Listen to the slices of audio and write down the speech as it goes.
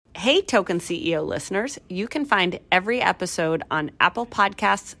Hey, Token CEO listeners, you can find every episode on Apple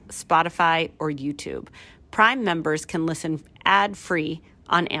Podcasts, Spotify, or YouTube. Prime members can listen ad-free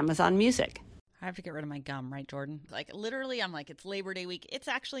on Amazon Music. I have to get rid of my gum, right, Jordan? Like, literally, I'm like, it's Labor Day week. It's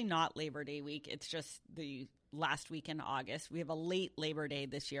actually not Labor Day week. It's just the last week in August. We have a late Labor Day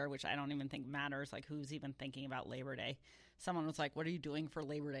this year, which I don't even think matters. Like, who's even thinking about Labor Day? Someone was like, what are you doing for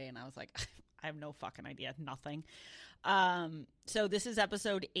Labor Day? And I was like, I have no fucking idea. Nothing. So this is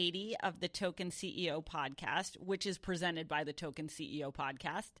episode 80 of the Token CEO podcast, which is presented by the Token CEO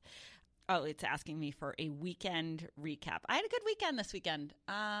podcast. Oh, it's asking me for a weekend recap. I had a good weekend this weekend.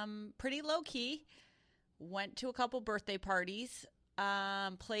 Pretty low key. Went to a couple birthday parties.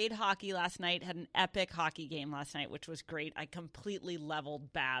 Played hockey last night. Had an epic hockey game last night, which was great. I completely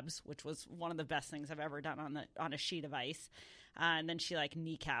leveled Babs, which was one of the best things I've ever done on a sheet of ice. And then she like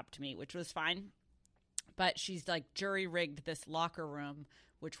kneecapped me, which was fine. But she's like jury rigged this locker room,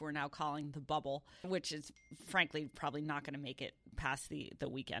 which we're now calling the bubble, which is frankly probably not going to make it past the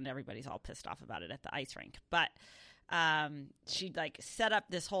weekend. Everybody's all pissed off about it at the ice rink. But she like set up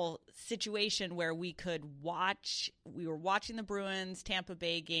this whole situation where we were watching the Bruins Tampa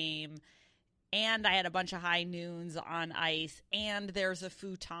Bay game, and I had a bunch of high noons on ice, and there's a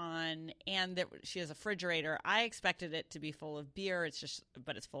futon, and she has a refrigerator. I expected it to be full of beer.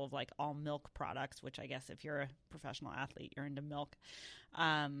 But it's full of like all milk products, which I guess if you're a professional athlete, you're into milk.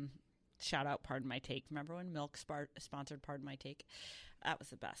 Shout out Pardon My Take. Remember when Milk sponsored Pardon My Take? That was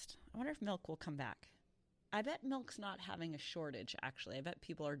the best. I wonder if Milk will come back. I bet milk's not having a shortage, actually. I bet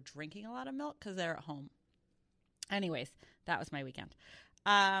people are drinking a lot of milk because they're at home. Anyways, that was my weekend.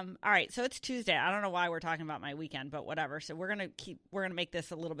 All right, so it's Tuesday. I don't know why we're talking about my weekend, but whatever. So we're gonna make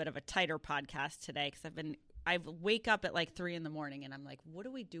this a little bit of a tighter podcast today because I wake up at like 3 a.m. and I'm like, what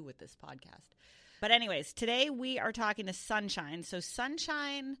do we do with this podcast? But anyways, today we are talking to Sunshine. So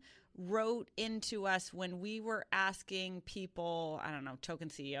Sunshine wrote into us when we were asking people. I don't know. Token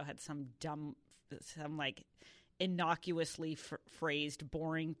CEO had some like innocuously phrased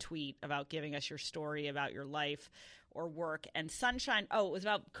boring tweet about giving us your story about your life or work. And Sunshine, it was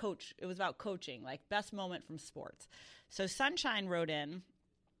about coaching, like best moment from sports. So Sunshine wrote in.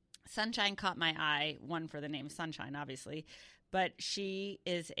 Sunshine caught my eye, one for the name Sunshine, obviously, but she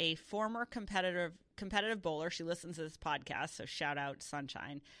is a former competitive bowler. She listens to this podcast, so shout out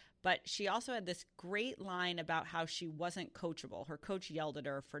Sunshine. But she also had this great line about how she wasn't coachable. Her coach yelled at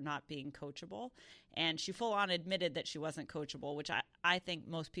her for not being coachable. And she full on admitted that she wasn't coachable, which I think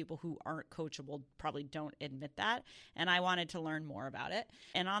most people who aren't coachable probably don't admit that. And I wanted to learn more about it.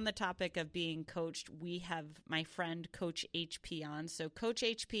 And on the topic of being coached, we have my friend Coach HP on. So Coach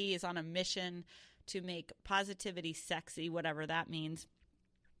HP is on a mission to make positivity sexy, whatever that means.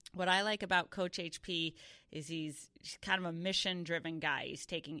 What I like about Coach HP is he's kind of a mission-driven guy. He's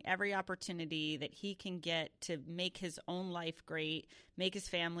taking every opportunity that he can get to make his own life great, make his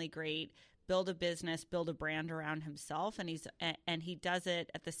family great, build a business, build a brand around himself, and he does it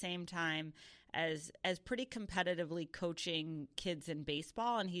at the same time as pretty competitively coaching kids in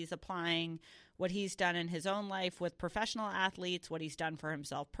baseball, and he's applying what he's done in his own life with professional athletes, what he's done for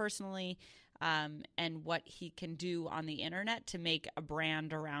himself personally, and what he can do on the internet to make a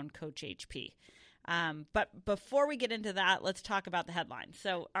brand around Coach HP. But before we get into that, let's talk about the headlines.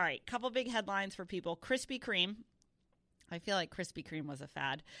 So, all right, couple big headlines for people. Krispy Kreme. I feel like Krispy Kreme was a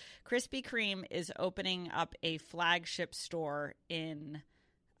fad. Krispy Kreme is opening up a flagship store in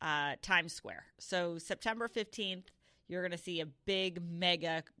Times Square. So September 15th, you're going to see a big,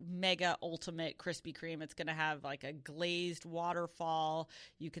 mega ultimate Krispy Kreme. It's going to have like a glazed waterfall.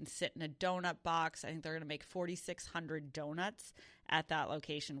 You can sit in a donut box. I think they're going to make 4,600 donuts at that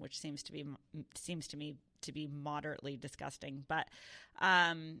location, which seems to me to be moderately disgusting. But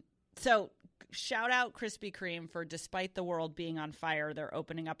so shout out Krispy Kreme for, despite the world being on fire, they're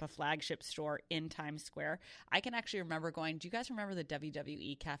opening up a flagship store in Times Square. I can actually remember going. Do you guys remember the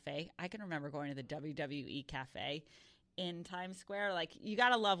WWE Cafe? I can remember going to the WWE Cafe in Times Square. Like, you got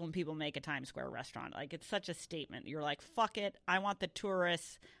to love when people make a Times Square restaurant. Like, it's such a statement. You're like, fuck it. I want the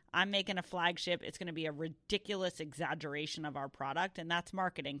tourists. I'm making a flagship. It's going to be a ridiculous exaggeration of our product. And that's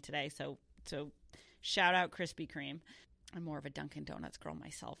marketing today. So shout out Krispy Kreme. I'm more of a Dunkin' Donuts girl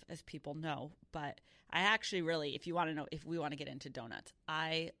myself, as people know. But I actually really, if we want to get into donuts,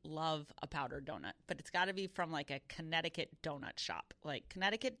 I love a powdered donut. But it's got to be from like a Connecticut donut shop. Like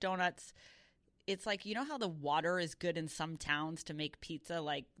Connecticut donuts, it's like, you know how the water is good in some towns to make pizza?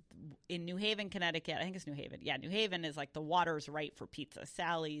 Like in New Haven, Connecticut, I think it's New Haven. Yeah, New Haven is like the water's right for pizza.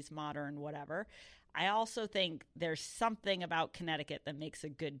 Sally's, Modern, whatever. I also think there's something about Connecticut that makes a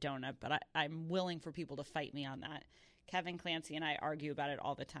good donut, but I'm willing for people to fight me on that. Kevin Clancy and I argue about it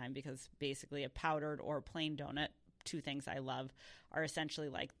all the time because basically a powdered or plain donut, two things I love, are essentially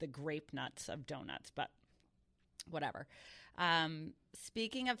like the grape nuts of donuts, but whatever.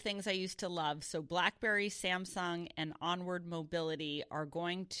 Speaking of things I used to love, so BlackBerry, Samsung, and Onward Mobility are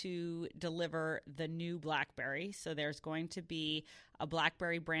going to deliver the new BlackBerry. So there's going to be a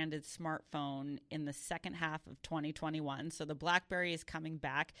BlackBerry branded smartphone in the second half of 2021. So the BlackBerry is coming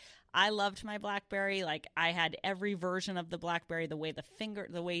back. I loved my BlackBerry. Like, I had every version of the BlackBerry, the way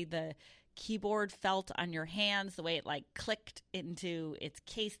the keyboard felt on your hands, the way it like clicked into its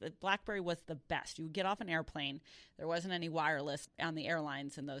case. The BlackBerry was the best. You would get off an airplane. There wasn't any wireless on the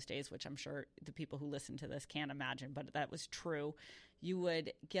airlines in those days, which I'm sure the people who listen to this can't imagine, but that was true. You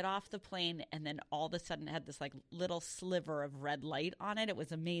would get off the plane and then all of a sudden it had this like little sliver of red light on it. It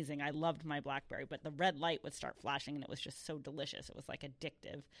was amazing. I loved my BlackBerry, but the red light would start flashing and it was just so delicious. It was like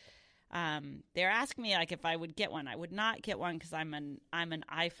addictive. They're asking me like if I would get one. I would not get one because I'm an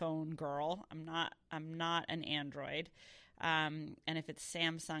iPhone girl. I'm not an Android. And if it's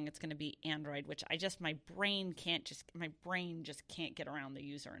Samsung, it's going to be Android, which my brain just can't get around the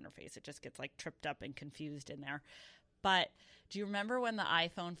user interface. It just gets like tripped up and confused in there. But do you remember when the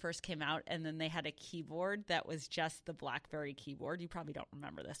iPhone first came out and then they had a keyboard that was just the BlackBerry keyboard? You probably don't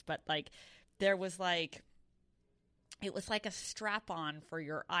remember this, but like there was like, it was like a strap-on for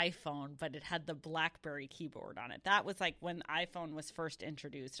your iPhone, but it had the BlackBerry keyboard on it. That was like when iPhone was first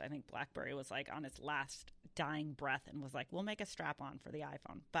introduced. I think BlackBerry was like on its last dying breath and was like, we'll make a strap-on for the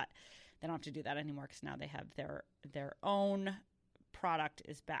iPhone. But they don't have to do that anymore because now they have their own product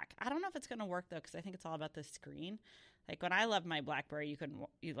is back. I don't know if it's going to work, though, because I think it's all about the screen. Like when I loved my BlackBerry, you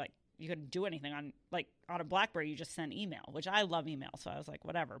couldn't do anything on a BlackBerry. You just sent email, which I love email. So I was like,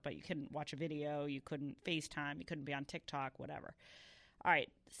 whatever, but you couldn't watch a video. You couldn't FaceTime. You couldn't be on TikTok, whatever. All right.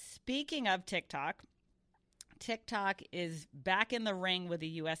 Speaking of TikTok is back in the ring with the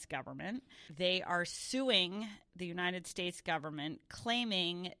U.S. government. They are suing the United States government,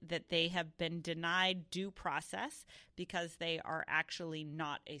 claiming that they have been denied due process because they are actually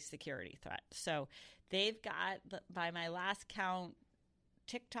not a security threat. So they've got, by my last count,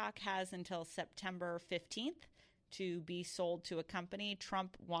 TikTok has until September 15th to be sold to a company.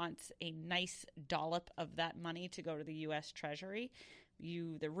 Trump wants a nice dollop of that money to go to the U.S. Treasury.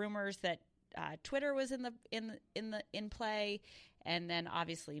 The rumors that Twitter was in play, and then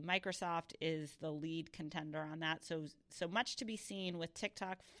obviously Microsoft is the lead contender on that. So much to be seen with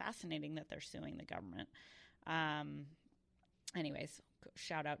TikTok. Fascinating that they're suing the government. Anyways,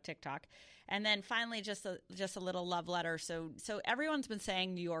 shout out TikTok. And then finally, just a little love letter. So everyone's been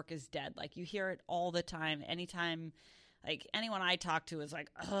saying New York is dead. Like you hear it all the time. Anytime, like anyone I talk to is like,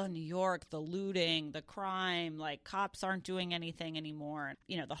 oh, New York, the looting, the crime, like cops aren't doing anything anymore.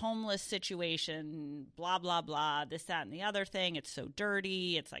 You know, the homeless situation, blah, blah, blah, this, that, and the other thing. It's so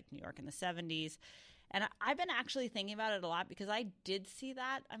dirty. It's like New York in the 70s. And I've been actually thinking about it a lot because I did see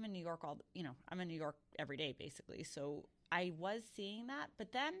that. I'm in New York I'm in New York every day, basically. So I was seeing that.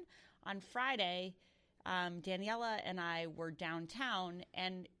 But then on Friday, Daniela and I were downtown,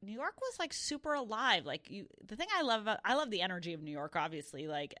 and New York was like super alive. Like the thing I love the energy of New York, obviously.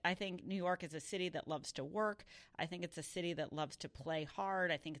 Like I think New York is a city that loves to work. I think it's a city that loves to play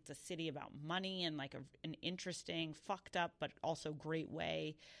hard. I think it's a city about money in like an interesting, fucked up, but also great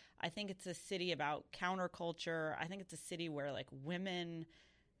way. I think it's a city about counterculture. I think it's a city where like women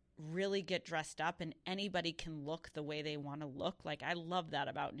really get dressed up and anybody can look the way they want to look. Like I love that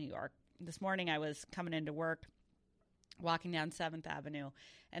about New York. This morning I was coming into work, walking down 7th Avenue,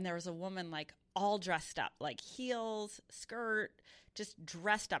 and there was a woman like all dressed up, like heels, skirt, just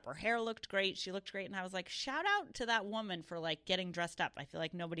dressed up. Her hair looked great. She looked great. And I was like, shout out to that woman for like getting dressed up. I feel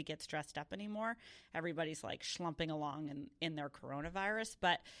like nobody gets dressed up anymore. Everybody's like schlumping along in their coronavirus.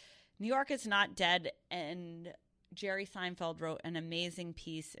 But New York is not dead. And Jerry Seinfeld wrote an amazing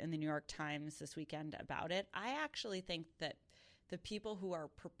piece in the New York Times this weekend about it. I actually think that the people who are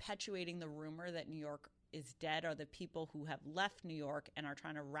perpetuating the rumor that New York is dead are the people who have left New York and are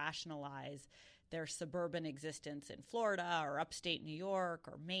trying to rationalize their suburban existence in Florida or upstate New York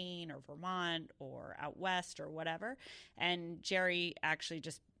or Maine or Vermont or out west or whatever. And Jerry actually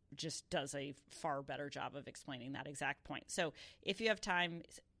just does a far better job of explaining that exact point. So if you have time,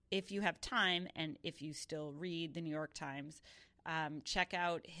 and if you still read the New York Times, check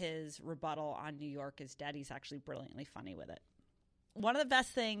out his rebuttal on New York is dead. He's actually brilliantly funny with it. One of the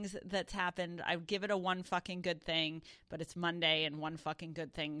best things that's happened, I would give it a one fucking good thing, but it's Monday and one fucking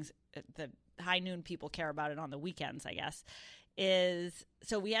good things, the high noon people care about it on the weekends, I guess, is,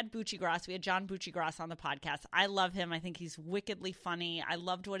 so we had Buccigross, we had John Buccigross on the podcast. I love him. I think he's wickedly funny. I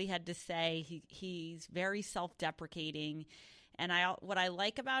loved what he had to say. He's very self-deprecating. And what I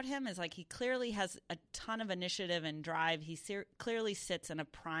like about him is like he clearly has a ton of initiative and drive. He clearly sits in a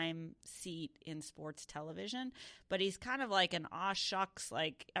prime seat in sports television, but he's kind of like an aw shucks,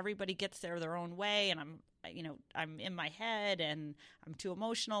 like everybody gets their own way, and I'm in my head and I'm too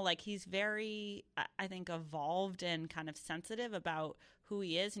emotional. Like he's very, I think, evolved and kind of sensitive about who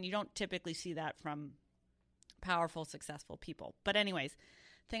he is, and you don't typically see that from powerful, successful people. But anyways,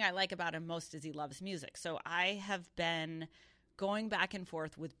 the thing I like about him most is he loves music. So I have been going back and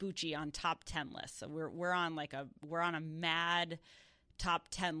forth with Bucci on top 10 lists. So we're on a mad top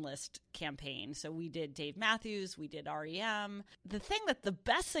 10 list campaign. So we did Dave Matthews, we did REM. The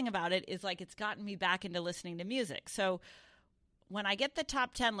best thing about it is like it's gotten me back into listening to music. So when I get the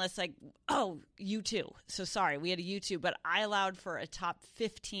top 10 list, like, oh, U2. So sorry, we had a U2, but I allowed for a top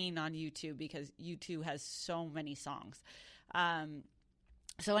 15 on U2 because U2 has so many songs.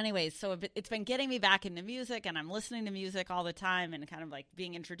 So anyways, so it's been getting me back into music, and I'm listening to music all the time and kind of like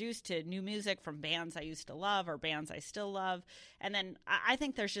being introduced to new music from bands I used to love or bands I still love. And then I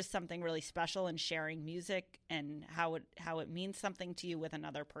think there's just something really special in sharing music and how it means something to you with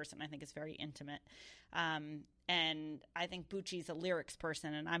another person. I think it's very intimate. And I think Bucci's a lyrics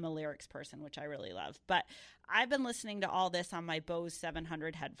person and I'm a lyrics person, which I really love. But I've been listening to all this on my Bose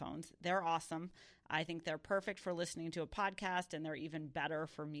 700 headphones. They're awesome. I think they're perfect for listening to a podcast, and they're even better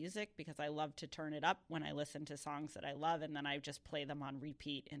for music because I love to turn it up when I listen to songs that I love, and then I just play them on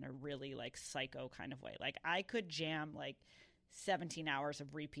repeat in a really like psycho kind of way. Like I could jam like 17 hours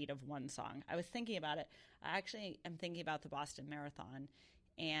of repeat of one song. I was thinking about it. I actually am thinking about the Boston Marathon,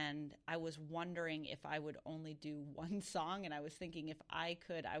 and I was wondering if I would only do one song, and I was thinking if I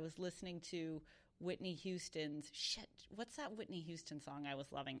could. I was listening to Whitney Houston's what's that Whitney Houston song I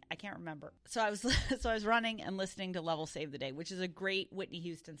was loving? I can't remember. So I was running and listening to Level Save the Day, which is a great Whitney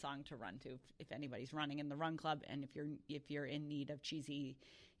Houston song to run to if anybody's running in the run club and if you're in need of cheesy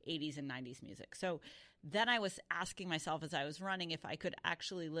 80s and 90s music. So then I was asking myself as I was running if I could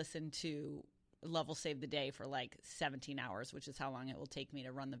actually listen to Level Save the Day for like 17 hours, which is how long it will take me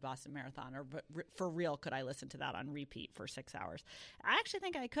to run the Boston Marathon, or for real, could I listen to that on repeat for 6 hours? I actually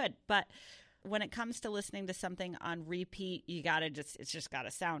think I could, but when it comes to listening to something on repeat, it's just got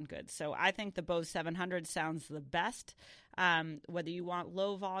to sound good. So I think the Bose 700 sounds the best. Whether you want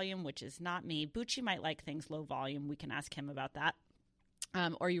low volume, which is not me, Bucci might like things low volume. We can ask him about that.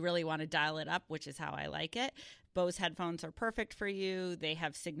 Or you really want to dial it up, which is how I like it. Bose headphones are perfect for you. They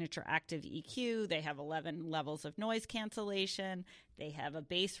have signature active EQ. They have 11 levels of noise cancellation. They have a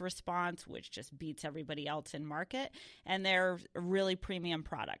bass response, which just beats everybody else in market. And they're a really premium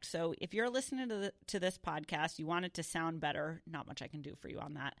product. So if you're listening to this podcast, you want it to sound better, not much I can do for you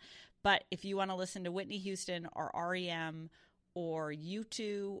on that. But if you want to listen to Whitney Houston or REM or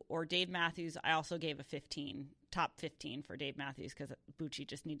U2 or Dave Matthews, I also gave a top 15 for Dave Matthews because Bucci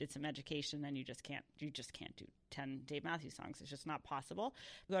just needed some education, and you just can't do 10 Dave Matthews songs. It's just not possible.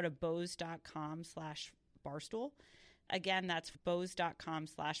 Go to bose.com/barstool. Again, that's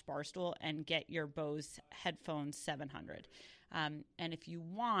bose.com/barstool, and get your Bose headphones 700. And if you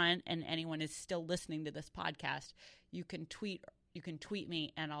want, and anyone is still listening to this podcast, you can tweet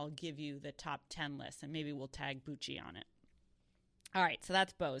me and I'll give you the top 10 list, and maybe we'll tag Bucci on it. All right, so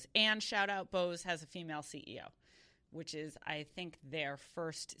that's Bose. And shout out, Bose has a female CEO, which is, I think, their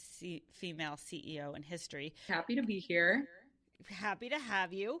first female CEO in history. Happy to be here. Happy to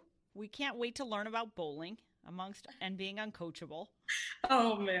have you. We can't wait to learn about bowling and being uncoachable.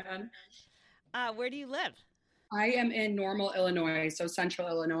 Oh, man. Where do you live? I am in Normal, Illinois, so central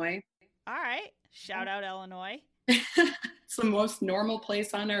Illinois. All right. Shout out, Illinois. It's the most normal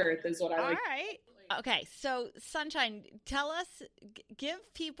place on earth is what I like. All right. Okay, so Sunshine, tell us,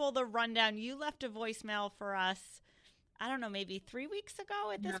 give people the rundown. You left a voicemail for us, I don't know, maybe 3 weeks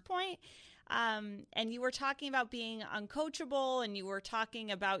ago at this point. And you were talking about being uncoachable, and you were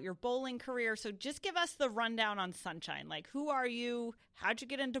talking about your bowling career. So just give us the rundown on Sunshine. Like, who are you? How'd you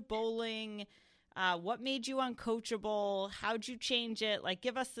get into bowling? What made you uncoachable? How'd you change it? Like,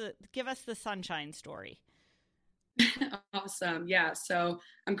 give us the Sunshine story. Awesome. Yeah. So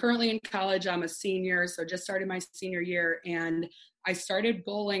I'm currently in college. I'm a senior. So just started my senior year, and I started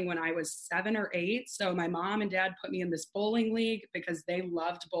bowling when I was 7 or 8. So my mom and dad put me in this bowling league because they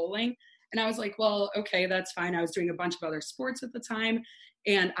loved bowling. And I was like, well, okay, that's fine. I was doing a bunch of other sports at the time,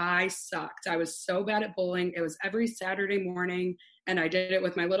 and I sucked. I was so bad at bowling. It was every Saturday morning, and I did it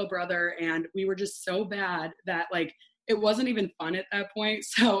with my little brother, and we were just so bad that like, it wasn't even fun at that point.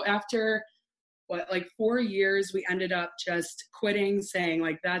 So after like 4 years, we ended up just quitting, saying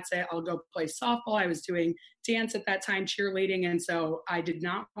like, that's it, I'll go play softball. I was doing dance at that time, cheerleading. And so I did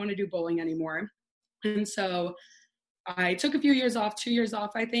not want to do bowling anymore. And so I took a few years off, 2 years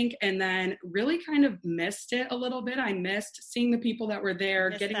off, I think, and then really kind of missed it a little bit. I missed seeing the people that were there,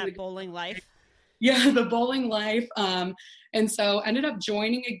 getting that the bowling life. Yeah, the bowling life. And so ended up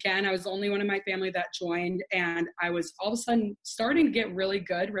joining again. I was the only one in my family that joined, and I was all of a sudden starting to get really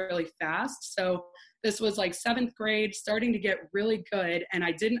good really fast. So this was like 7th grade, starting to get really good, and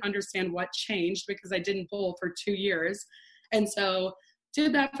I didn't understand what changed because I didn't bowl for 2 years. And so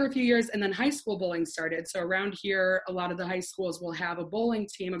did that for a few years, and then high school bowling started. So around here, a lot of the high schools will have a bowling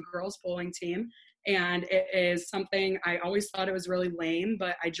team, a girls bowling team. And it is something I always thought it was really lame,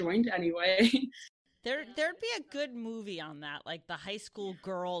 but I joined anyway. There'd be a good movie on that, like the high school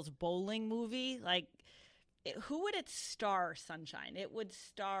girls bowling movie. Like, who would it star, Sunshine? It would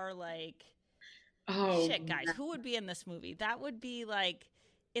star like, shit, guys, who would be in this movie? That would be like,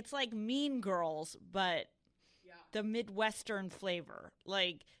 it's like Mean Girls, but the Midwestern flavor.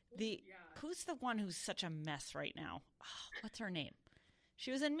 Like who's the one who's such a mess right now? Oh, what's her name?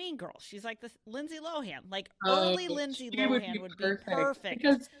 She was in Mean Girls. She's like this Lindsay Lohan. Like early Lindsay Lohan would be perfect.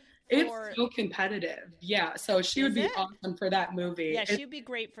 Because it's so competitive. Yeah. So she would be awesome for that movie. Yeah, she'd be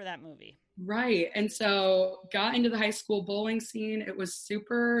great for that movie. Right. And so got into the high school bowling scene. It was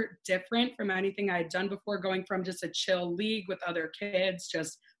super different from anything I had done before, going from just a chill league with other kids,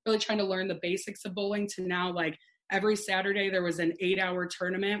 just really trying to learn the basics of bowling, to now like every Saturday there was an 8-hour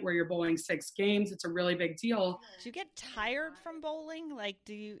tournament where you're bowling 6 games. It's a really big deal. Do you get tired from bowling? Like,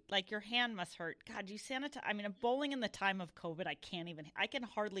 do you, like, your hand must hurt? God, do you sanitize? I mean, bowling in the time of COVID, I can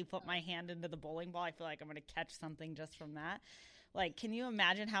hardly put my hand into the bowling ball. I feel like I'm going to catch something just from that. Like, can you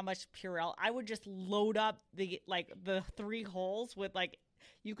imagine how much Purell? I would just load up the 3 holes with, like,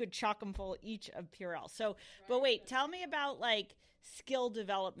 you could chock them full each of Purell. So, but wait, tell me about like skill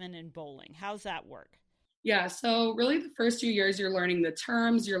development in bowling. How's that work? Yeah, so really the first few years you're learning the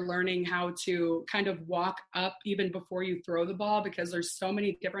terms, you're learning how to kind of walk up even before you throw the ball, because there's so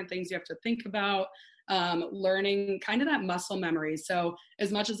many different things you have to think about, learning kind of that muscle memory. So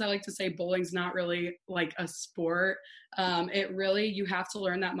as much as I like to say bowling's not really like a sport, it really, you have to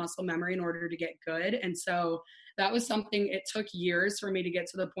learn that muscle memory in order to get good. And so that was something, it took years for me to get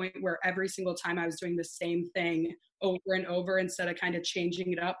to the point where every single time I was doing the same thing over and over instead of kind of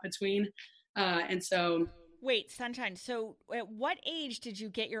changing it up between. And so wait, Sunshine, so at what age did you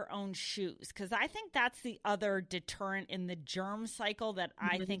get your own shoes? Because I think that's the other deterrent in the germ cycle that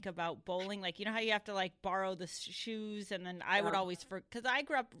I think about bowling. Like, you know how you have to like borrow the shoes, and then I would always, because I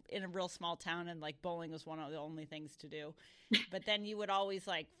grew up in a real small town and like bowling was one of the only things to do. But then you would always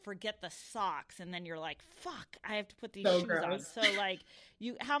like forget the socks, and then you're like, fuck, I have to put these shoes on. So like,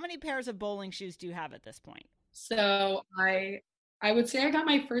 how many pairs of bowling shoes do you have at this point? So I would say I got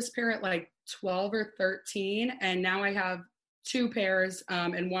my first pair at like 12 or 13, and now I have 2 pairs,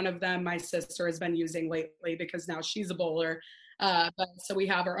 and one of them my sister has been using lately because now she's a bowler. But so we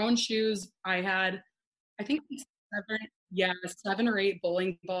have our own shoes. I had, I think 7 or 8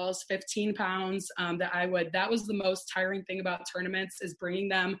 bowling balls, 15 pounds, that was the most tiring thing about tournaments, is bringing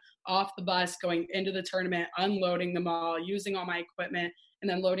them off the bus, going into the tournament, unloading them all, using all my equipment, and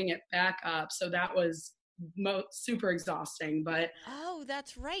then loading it back up. So that was super exhausting. But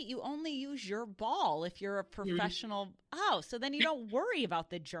that's right, you only use your ball if you're a professional. So then you don't worry about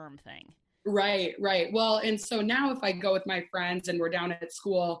the germ thing. Right. Well, and so now if I go with my friends and we're down at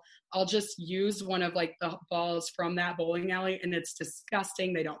school, I'll just use one of like the balls from that bowling alley, and it's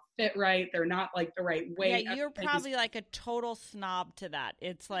disgusting. They don't fit right. They're not like the right weight. Yeah, you're probably like a total snob to that.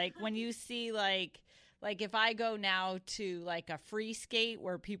 It's like when you see like if I go now to like a free skate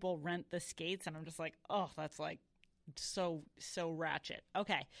where people rent the skates, and I'm just like, oh, that's like so ratchet.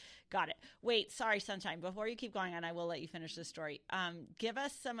 Okay, got it. Wait, sorry, Sunshine, before you keep going on, I will let you finish the story. Give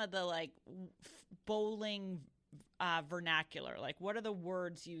us some of the like bowling vernacular. Like, what are the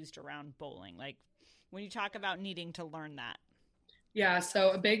words used around bowling, like when you talk about needing to learn that? Yeah,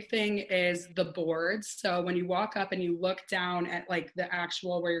 so a big thing is the boards. So when you walk up and you look down at like the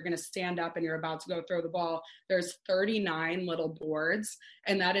actual where you're going to stand up and you're about to go throw the ball, there's 39 little boards.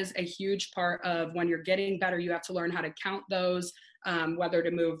 And that is a huge part of when you're getting better, you have to learn how to count those, whether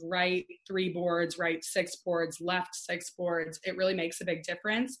to move right 3 boards, right 6 boards, left 6 boards. It really makes a big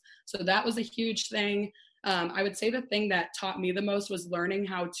difference. So that was a huge thing. I would say the thing that taught me the most was learning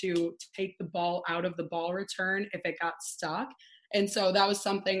how to take the ball out of the ball return if it got stuck. And so that was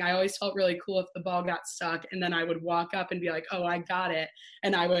something I always felt really cool if the ball got stuck. And then I would walk up and be like, oh, I got it.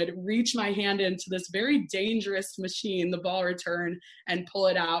 And I would reach my hand into this very dangerous machine, the ball return, and pull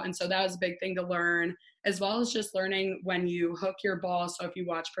it out. And so that was a big thing to learn, as well as just learning when you hook your ball. So if you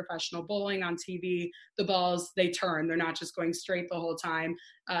watch professional bowling on TV, the balls, they turn. They're not just going straight the whole time.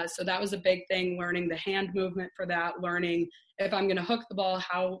 So that was a big thing, learning the hand movement for that, learning if I'm going to hook the ball,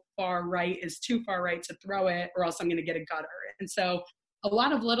 how far right is too far right to throw it, or else I'm going to get a gutter. And so a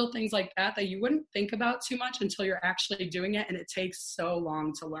lot of little things like that that you wouldn't think about too much until you're actually doing it. And it takes so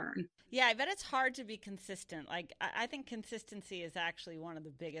long to learn. Yeah, I bet it's hard to be consistent. Like, I think consistency is actually one of the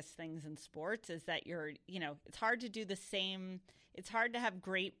biggest things in sports, is that it's hard to do the same. It's hard to have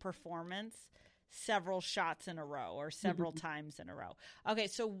great performance several shots in a row or several times in a row. Okay,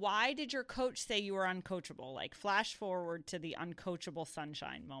 so why did your coach say you were uncoachable? Like, flash forward to the uncoachable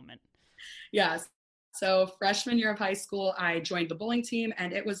sunshine moment. Yes. So freshman year of high school, I joined the bowling team,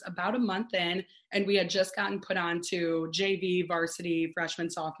 and it was about a month in, and we had just gotten put on to JV, varsity, freshman,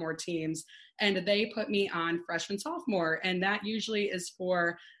 sophomore teams, and they put me on freshman, sophomore. And that usually is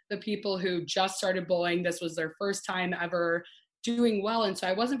for the people who just started bowling. This was their first time ever doing well. And so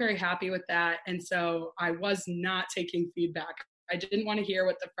I wasn't very happy with that. And so I was not taking feedback. I didn't want to hear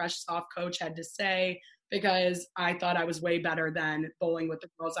what the fresh soft coach had to say, because I thought I was way better than bowling with the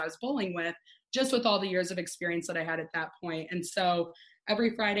girls I was bowling with, just with all the years of experience that I had at that point. And so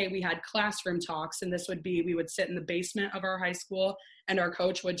every Friday we had classroom talks, and this would be, we would sit in the basement of our high school, and our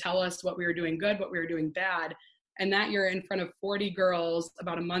coach would tell us what we were doing good, what we were doing bad. And that year, in front of 40 girls,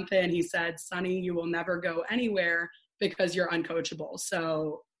 about a month in, he said, Sunny, you will never go anywhere because you're uncoachable.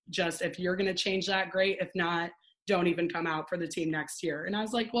 So just, if you're going to change that, great. If not, don't even come out for the team next year. And I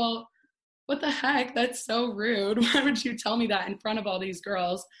was like, well, what the heck? That's so rude. Why would you tell me that in front of all these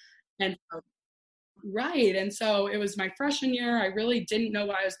girls? And so, right. And so it was my freshman year. I really didn't know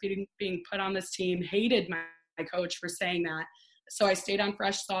why I was being put on this team, hated my coach for saying that. So I stayed on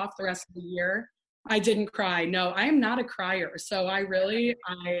fresh soft the rest of the year. I didn't cry. No, I am not a crier. So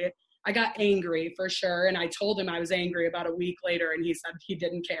I got angry for sure. And I told him I was angry about a week later, and he said he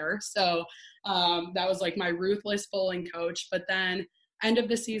didn't care. So that was like my ruthless bowling coach. But then end of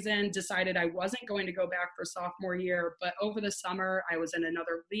the season, decided I wasn't going to go back for sophomore year. But over the summer, I was in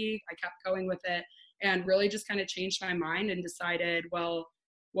another league. I kept going with it, and really just kind of changed my mind and decided, well,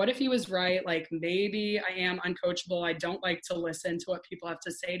 what if he was right? Like, maybe I am uncoachable. I don't like to listen to what people have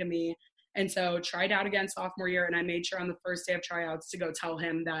to say to me. And so tried out again sophomore year. And I made sure on the first day of tryouts to go tell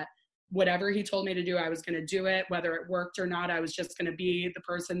him that whatever he told me to do, I was going to do it. Whether it worked or not, I was just going to be the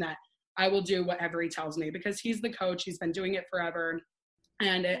person that I will do whatever he tells me, because he's the coach. He's been doing it forever.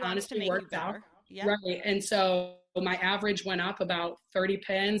 And it honestly worked out. Yeah. Right. And so my average went up about 30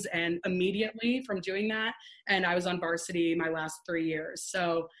 pins, and immediately from doing that. And I was on varsity my last 3 years.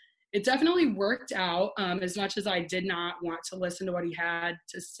 So it definitely worked out. As much as I did not want to listen to what he had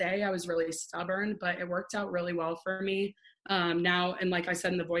to say, I was really stubborn, but it worked out really well for me. Now, and like I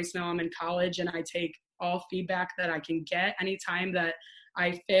said in the voicemail, I'm in college, and I take all feedback that I can get. Anytime that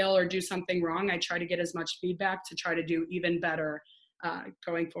I fail or do something wrong, I try to get as much feedback to try to do even better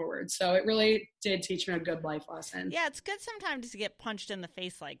going forward. So it really did teach me a good life lesson. Yeah, it's good sometimes to get punched in the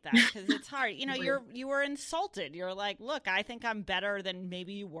face like that, because it's hard. You were insulted. You're like, look, I think I'm better than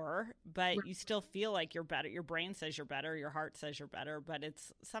maybe you were, but you still feel like you're better. Your brain says you're better. Your heart says you're better. But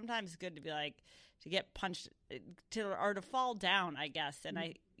it's sometimes good to be like, to get punched or to fall down, I guess.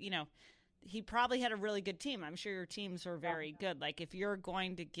 And he probably had a really good team. I'm sure your teams were very good. Like, if you're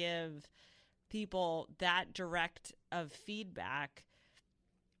going to give people that direct of feedback,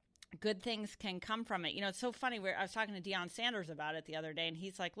 good things can come from it. It's so funny. I was talking to Deion Sanders about it the other day, and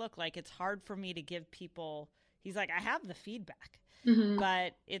he's like, look, like, it's hard for me to give people, he's like, I have the feedback,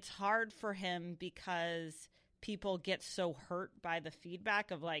 but it's hard for him because people get so hurt by the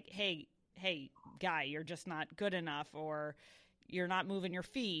feedback of like, hey, guy, you're just not good enough, or you're not moving your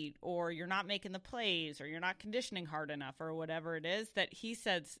feet, or you're not making the plays, or you're not conditioning hard enough, or whatever it is that he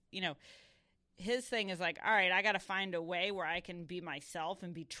says, his thing is like, all right, I got to find a way where I can be myself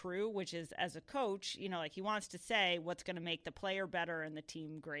and be true, which is, as a coach, like, he wants to say what's going to make the player better and the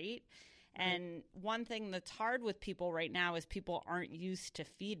team great. And one thing that's hard with people right now is people aren't used to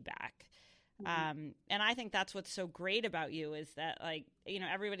feedback. And I think that's what's so great about you, is that, like,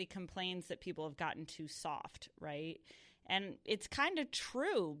 everybody complains that people have gotten too soft, right? And it's kind of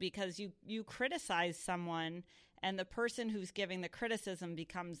true, because you criticize someone, and the person who's giving the criticism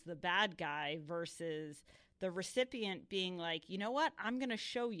becomes the bad guy, versus the recipient being like, you know what, I'm going to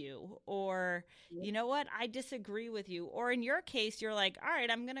show you, or you know what, I disagree with you. Or in your case, you're like, all right,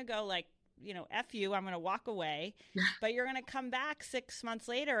 I'm going to go like F you, I'm going to walk away. But you're going to come back 6 months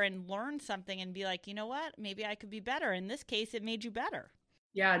later and learn something and be like, you know what, maybe I could be better. In this case, it made you better.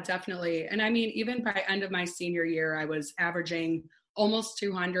 Yeah, definitely. And I mean, even by end of my senior year, I was averaging almost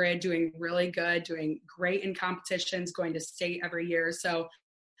 200, doing really good, doing great in competitions, going to state every year. So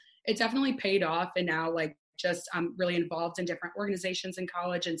it definitely paid off. And now, like, just I'm really involved in different organizations in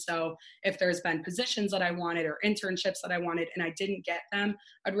college. And so if there's been positions that I wanted or internships that I wanted and I didn't get them,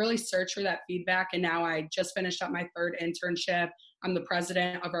 I'd really search for that feedback. And now I just finished up my third internship. I'm the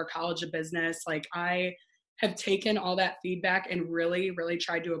president of our College of Business. Like, I have taken all that feedback and really, really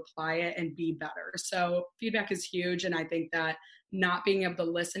tried to apply it and be better. So feedback is huge. And I think that not being able to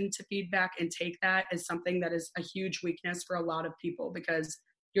listen to feedback and take that is something that is a huge weakness for a lot of people, because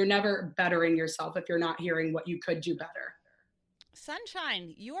you're never bettering yourself if you're not hearing what you could do better.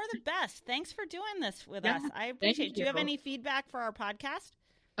 Sunshine, you are the best. Thanks for doing this with us. I appreciate it. Do you have any feedback for our podcast?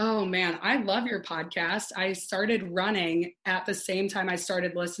 Oh man, I love your podcast. I started running at the same time I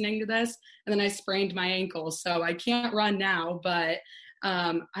started listening to this, and then I sprained my ankle. So I can't run now, but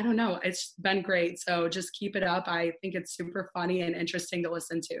I don't know. It's been great. So just keep it up. I think it's super funny and interesting to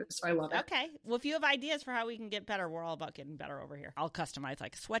listen to. So I love it. Okay. Well, if you have ideas for how we can get better, we're all about getting better over here. I'll customize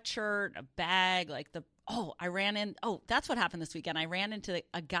like a sweatshirt, a bag, that's what happened this weekend. I ran into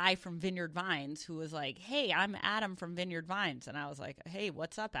a guy from Vineyard Vines who was like, "Hey, I'm Adam from Vineyard Vines." And I was like, "Hey,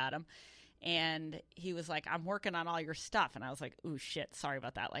 what's up, Adam?" And he was like, "I'm working on all your stuff." And I was like, "Ooh, shit. Sorry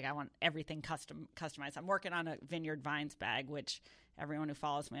about that. Like, I want everything customized. I'm working on a Vineyard Vines bag," which everyone who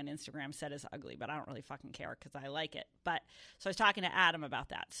follows me on Instagram said is ugly, but I don't really fucking care because I like it. But so I was talking to Adam about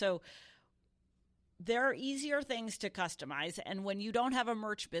that. So there are easier things to customize. And when you don't have a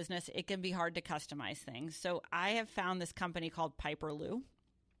merch business, it can be hard to customize things. So I have found this company called Piper Lou.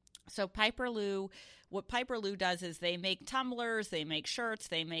 So what Piper Lou does is they make tumblers, they make shirts,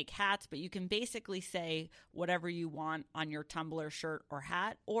 they make hats, but you can basically say whatever you want on your tumbler, shirt, or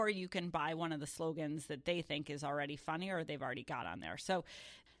hat, or you can buy one of the slogans that they think is already funny or they've already got on there. So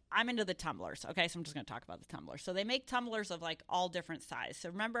I'm into the tumblers. Okay, so I'm just going to talk about the tumblers. So they make tumblers of like all different size. So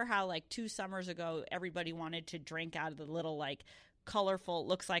remember how like 2 summers ago, everybody wanted to drink out of the little like colorful,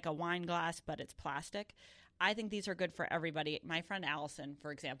 looks like a wine glass, but it's plastic. I think these are good for everybody. My friend Allison,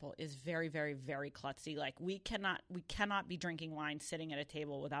 for example, is very, very, very klutzy. Like we cannot be drinking wine sitting at a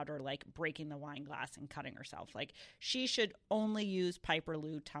table without her like breaking the wine glass and cutting herself. Like she should only use Piper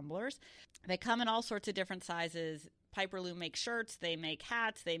Lou tumblers. They come in all sorts of different sizes. Piper Lou makes shirts, they make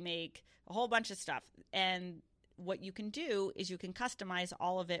hats, they make a whole bunch of stuff. And what you can do is you can customize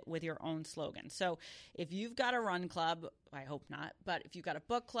all of it with your own slogan. So if you've got a run club, I hope not, but if you've got a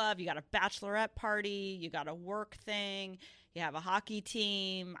book club, you got a bachelorette party, you got a work thing, you have a hockey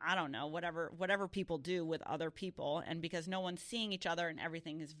team, I don't know, whatever people do with other people. And because no one's seeing each other and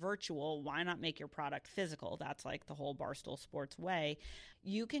everything is virtual, why not make your product physical? That's like the whole Barstool Sports way.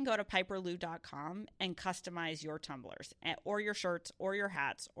 You can go to piperlou.com and customize your tumblers or your shirts or your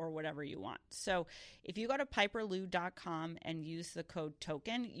hats or whatever you want. So if you go to piperlou.com and use the code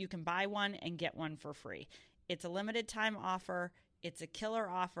TOKEN, you can buy one and get one for free. It's a limited time offer. It's a killer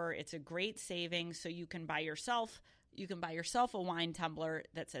offer. It's a great savings. So you can buy yourself a wine tumbler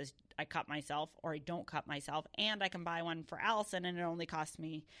that says I cut myself or I don't cut myself, and I can buy one for Allison and it only costs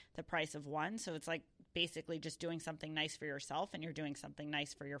me the price of one. So it's like basically just doing something nice for yourself and you're doing something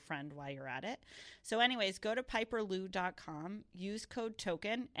nice for your friend while you're at it. So anyways, go to piperlou.com, use code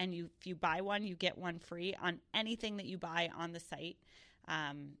TOKEN, and if you buy one, you get one free on anything that you buy on the site,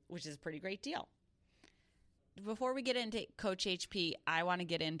 which is a pretty great deal. Before we get into Coach HP, I want to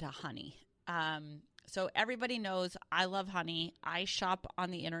get into honey. So everybody knows I love honey. I shop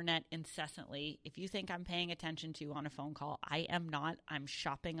on the internet incessantly. If you think I'm paying attention to you on a phone call, I am not. I'm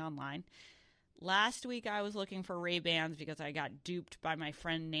shopping online. Last week I was looking for Ray-Bans because I got duped by my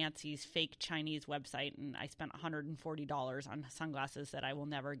friend Nancy's fake Chinese website, and I spent $140 on sunglasses that I will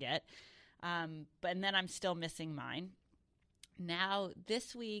never get. And then I'm still missing mine. Now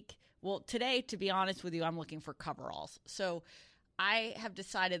this week, today, to be honest with you, I'm looking for coveralls. So I have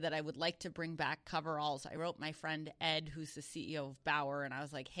decided that I would like to bring back coveralls. I wrote my friend Ed, who's the CEO of Bauer, and I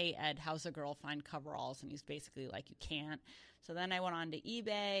was like, "Hey, Ed, how's a girl find coveralls?" And he's basically like, "You can't." So then I went on to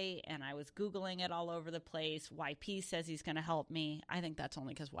eBay, and I was Googling it all over the place. YP says he's going to help me. I think that's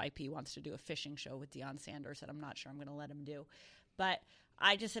only because YP wants to do a fishing show with Deion Sanders that I'm not sure I'm going to let him do. But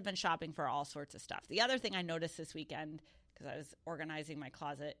I just have been shopping for all sorts of stuff. The other thing I noticed this weekend, because I was organizing my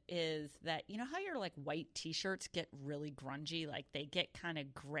closet, is that you know how your like white t-shirts get really grungy, like they get kind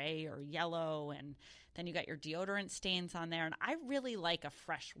of gray or yellow, and then you got your deodorant stains on there, and I really like a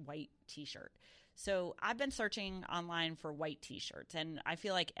fresh white t-shirt. So I've been searching online for white t-shirts, and I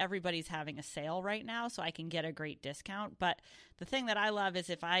feel like everybody's having a sale right now, so I can get a great discount. But the thing that I love is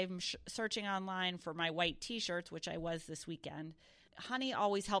if I'm searching online for my white t-shirts, which I was this weekend, Honey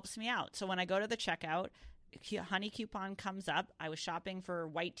always helps me out. So when I go to the checkout, Honey coupon comes up. I was shopping for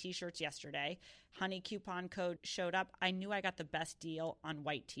white t-shirts yesterday. Honey coupon code showed up. I knew I got the best deal on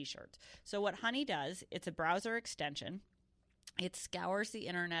white t-shirts. So what Honey does, it's a browser extension. It scours the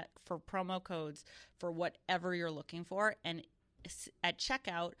internet for promo codes for whatever you're looking for. And at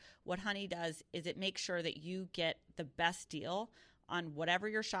checkout, what Honey does is it makes sure that you get the best deal on whatever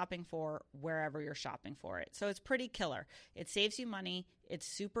you're shopping for, wherever you're shopping for it. So it's pretty killer. It saves you money. It's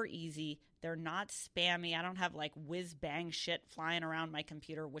super easy. They're not spammy. I don't have like whiz bang shit flying around my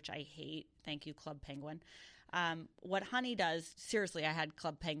computer, which I hate. Thank you, Club Penguin. What Honey does, seriously, I had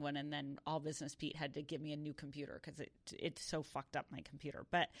Club Penguin and then All Business Pete had to give me a new computer because it's so fucked up my computer.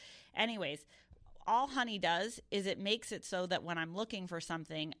 But anyways, all Honey does is it makes it so that when I'm looking for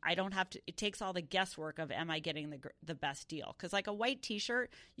something, I don't have to, it takes all the guesswork of am I getting the best deal? Because like a white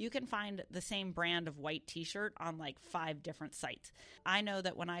t-shirt, you can find the same brand of white t-shirt on like 5 different sites. I know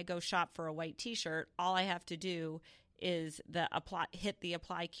that when I go shop for a white t-shirt, all I have to do is hit the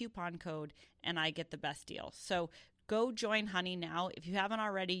apply coupon code and I get the best deal. So go join Honey now. If you haven't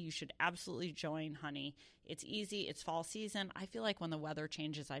already, you should absolutely join Honey. It's easy. It's fall season. I feel like when the weather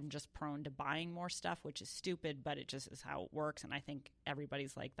changes, I'm just prone to buying more stuff, which is stupid, but it just is how it works. And I think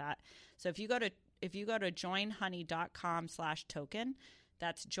everybody's like that. So if you go to joinhoney.com/token,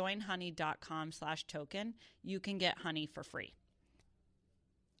 that's joinhoney.com/token, you can get Honey for free.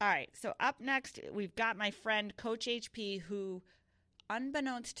 All right. So up next, we've got my friend Coach HP, who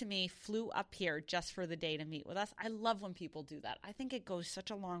unbeknownst to me, flew up here just for the day to meet with us. I love when people do that. I think it goes such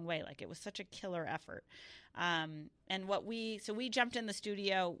a long way. Like, it was such a killer effort. And we jumped in the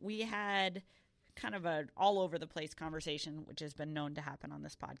studio. We had kind of a all over the place conversation, which has been known to happen on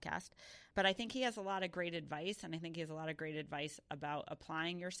this podcast. But I think he has a lot of great advice, and I think he has a lot of great advice about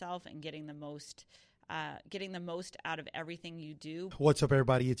applying yourself and getting the most out of everything you do. What's up,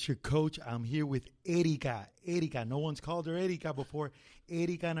 everybody? It's your coach. I'm here with Erika. No one's called her Erika before.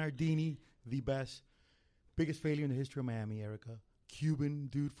 Erika Nardini, the best. Biggest failure in the history of Miami, Erika. Cuban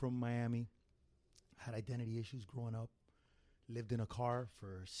dude from Miami. Had identity issues growing up. Lived in a car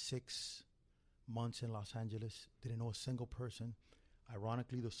for 6 months in Los Angeles. Didn't know a single person.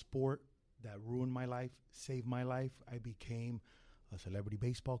 Ironically, the sport that ruined my life saved my life. I became a celebrity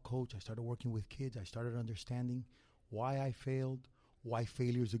baseball coach. I started working with kids. I started understanding why I failed, why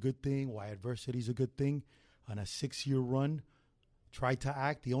failure is a good thing, why adversity is a good thing. On a 6-year run, tried to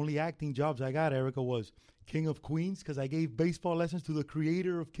act. The only acting jobs I got, Erika, was King of Queens, because I gave baseball lessons to the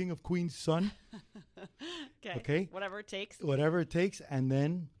creator of King of Queens' son. Okay. Whatever it takes. And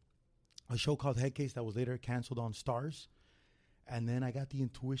then a show called Head Case that was later canceled on Stars. And then I got the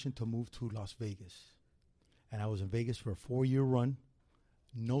intuition to move to Las Vegas. And I was in Vegas for a 4-year run.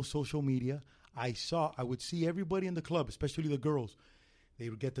 No social media. I would see everybody in the club, especially the girls. They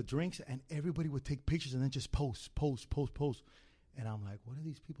would get the drinks and everybody would take pictures and then just post. And I'm like, what are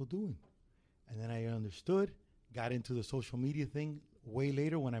these people doing? And then I understood, got into the social media thing way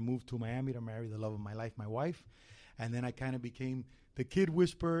later when I moved to Miami to marry the love of my life, my wife. And then I kind of became the kid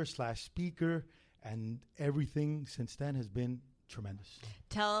whisperer / speaker. And everything since then has been tremendous.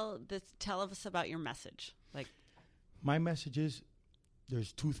 Tell us about your message. My message is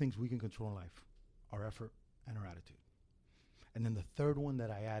there's 2 things we can control in life: our effort and our attitude. And then the third one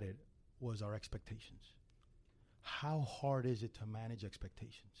that I added was our expectations. How hard is it to manage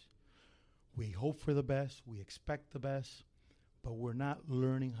expectations? We hope for the best, we expect the best, but we're not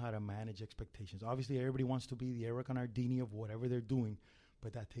learning how to manage expectations. Obviously, everybody wants to be the Erika Nardini of whatever they're doing,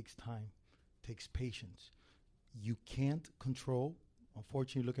 but that takes time, takes patience. You can't control,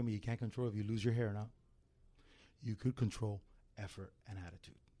 unfortunately, look at me, you can't control if you lose your hair or not. You could control effort and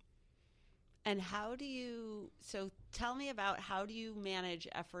attitude. And tell me about how do you manage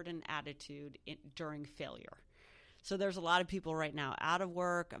effort and attitude during failure? So there's a lot of people right now out of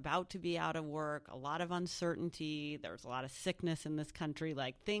work, about to be out of work, a lot of uncertainty. There's a lot of sickness in this country.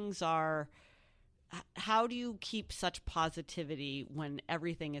 How do you keep such positivity when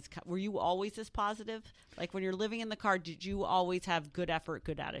everything is, were you always this positive? Like when you're living in the car, did you always have good effort,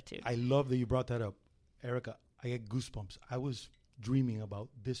 good attitude? I love that you brought that up. Erika, I get goosebumps. I was dreaming about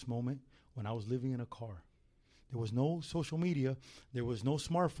this moment when I was living in a car. There was no social media. There was no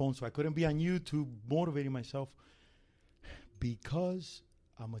smartphone, so I couldn't be on YouTube motivating myself. Because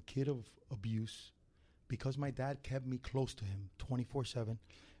I'm a kid of abuse, because my dad kept me close to him 24/7,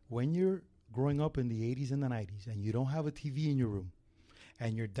 when you're growing up in the 80s and the 90s and you don't have a TV in your room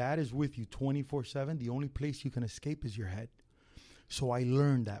and your dad is with you 24/7, the only place you can escape is your head. So I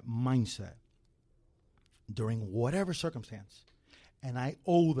learned that mindset during whatever circumstance. And I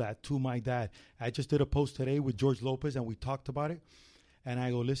owe that to my dad. I just did a post today with George Lopez, and we talked about it. And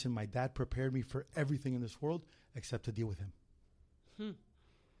I go, listen, my dad prepared me for everything in this world except to deal with him.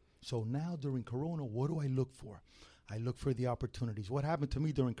 So now during Corona, what do I look for? I look for the opportunities. What happened to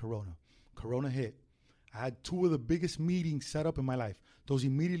me during Corona? Corona hit. I had 2 of the biggest meetings set up in my life. Those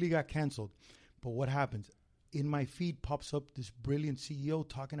immediately got canceled. But what happens? In my feed pops up this brilliant CEO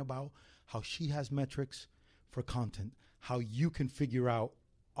talking about how she has metrics for content, how you can figure out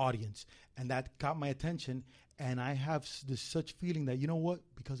audience. And that got my attention. And I have this such feeling that, you know what?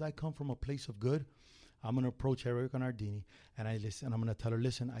 Because I come from a place of good, I'm going to approach Erica Nardini and I'm going to tell her,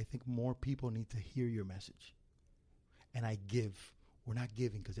 listen, I think more people need to hear your message. And I give. We're not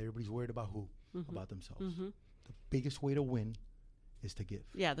giving because everybody's worried about who? About themselves. The biggest way to win is to give.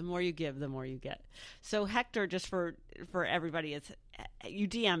 Yeah, the more you give, the more you get. So Hector, just for everybody, it's you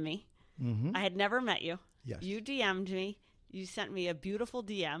DM me. I had never met you. Yes. You DM'd me. You sent me a beautiful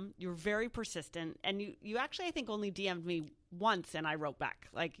DM. You were very persistent. And you actually, I think, only DM'd me once and I wrote back.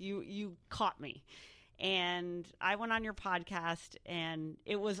 Like, you caught me. And I went on your podcast and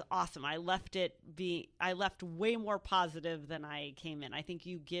it was awesome. I left way more positive than I came in. I think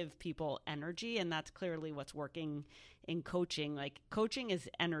you give people energy, and that's clearly what's working in coaching. like coaching is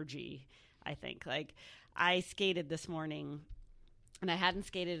energy, I think. Like, I skated this morning and I hadn't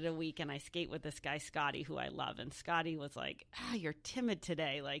skated in a week, and I skate with this guy, Scotty, who I love. And Scotty was like, you're timid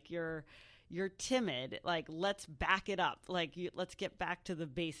today. Like, you're timid. Like, let's back it up. Like, let's get back to the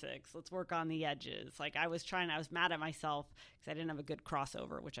basics. Let's work on the edges. Like, I was mad at myself because I didn't have a good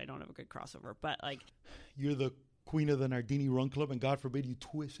crossover, which I don't have a good crossover. But like, you're the queen of the Nardini Run Club, and God forbid you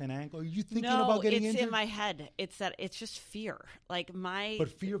twist an ankle. Are you thinking about getting injured? No, it's in my head. It's just fear. Like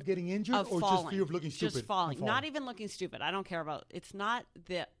But fear of getting injured, or falling. just fear of looking stupid? Just falling. Not even looking stupid. I don't care about. It's not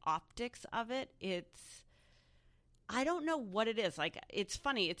the optics of it. I don't know what it is. Like, it's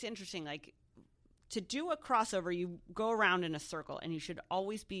funny. It's interesting. Like, to do a crossover, you go around in a circle, and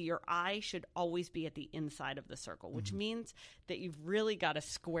your eye should always be at the inside of the circle, which means that you've really got to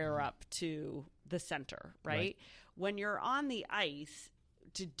square up to the center, right? When you're on the ice,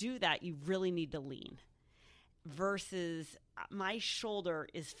 to do that, you really need to lean. Versus my shoulder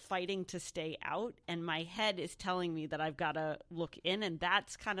is fighting to stay out, and my head is telling me that I've got to look in. And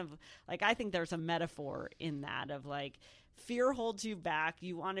that's kind of like, I think there's a metaphor in that of like, fear holds you back.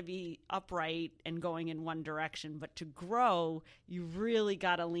 You want to be upright and going in one direction, but to grow, you really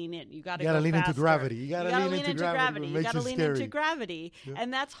got to lean in. You got to lean into gravity. You got to lean into gravity. You got to lean into gravity, yeah.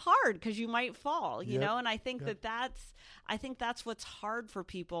 And that's hard because you might fall. You know, and I think that's what's hard for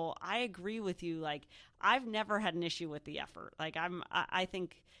people. I agree with you. Like, I've never had an issue with the effort. Like, I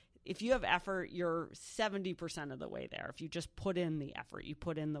think if you have effort, you're 70% of the way there. If you just put in the effort, you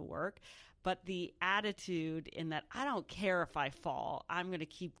put in the work. But the attitude in that, I don't care if I fall, I'm going to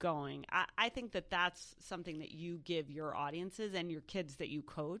keep going. I think that that's something that you give your audiences and your kids that you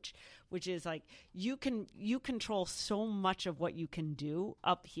coach, which is like, you control so much of what you can do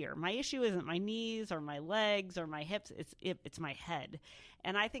up here. My issue isn't my knees or my legs or my hips. It's my head.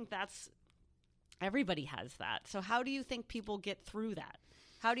 And I think everybody has that. So how do you think people get through that?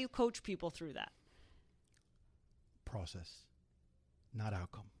 How do you coach people through that? Process, not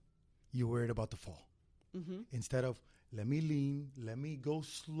outcome. You're worried about the fall. Instead of, let me lean, let me go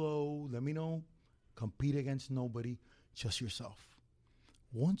slow, let me compete against nobody, just yourself.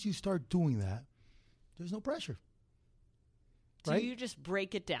 Once you start doing that, there's no pressure. So you just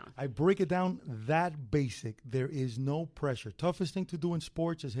break it down. I break it down that basic. There is no pressure. Toughest thing to do in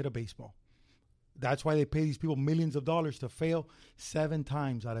sports is hit a baseball. That's why they pay these people millions of dollars to fail 7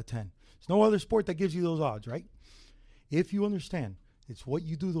 times out of 10. There's no other sport that gives you those odds, right? If you understand, it's what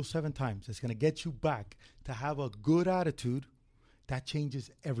you do those 7 times that's going to get you back to have a good attitude. That changes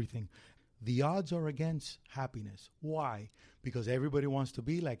everything. The odds are against happiness. Why? Because everybody wants to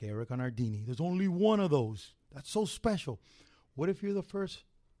be like Erica Nardini. There's only one of those. That's so special. What if you're the first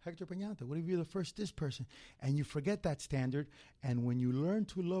Hector Peñate? What if you're the first this person? And you forget that standard. And when you learn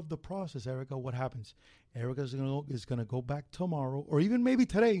to love the process, Erica, what happens? Erica is going to go back tomorrow, or even maybe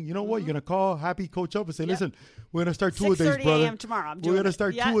today. You know what? You're going to call Happy Coach up and say, listen, we're going to start 2-a-days, brother. 6:30 a.m. tomorrow. We're going to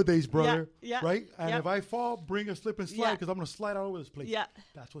start 2-a-days, brother. Yeah. Right? And if I fall, bring a slip and slide, because I'm going to slide all over this place. Yeah.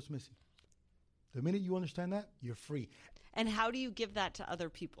 That's what's missing. The minute you understand that, you're free. And how do you give that to other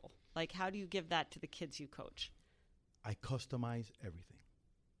people? Like, how do you give that to the kids you coach? I customize everything.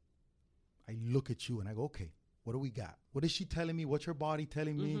 I look at you and I go, okay, what do we got? What is she telling me? What's her body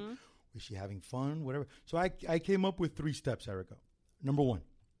telling me? Is she having fun? Whatever. So I came up with 3 steps, Erica. Number one,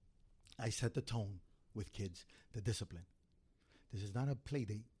 I set the tone with kids, the discipline. This is not a play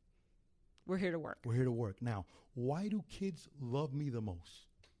date. We're here to work. We're here to work. Now, why do kids love me the most?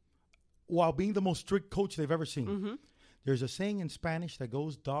 While being the most strict coach they've ever seen. Mm-hmm. There's a saying in Spanish that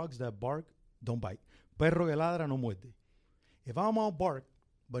goes, dogs that bark don't bite. Perro que ladra no muerde. If I'm all bark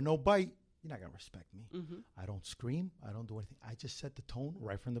but no bite, you're not going to respect me. Mm-hmm. I don't scream. I don't do anything. I just set the tone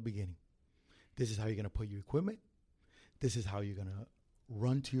right from the beginning. This is how you're going to put your equipment. This is how you're going to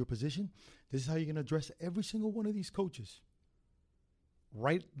run to your position. This is how you're going to address every single one of these coaches.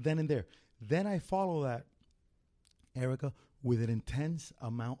 Right then and there. Then I follow that, Erica, with an intense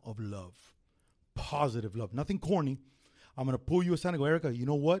amount of love. Positive love. Nothing corny. I'm going to pull you aside and go, Erica, you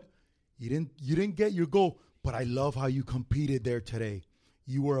know what? You didn't get your goal, but I love how you competed there today.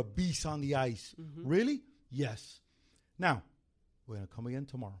 You were a beast on the ice. Mm-hmm. Really? Yes. Now, we're going to come again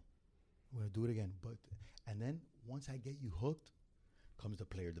tomorrow. We're going to do it again. And then once I get you hooked, comes the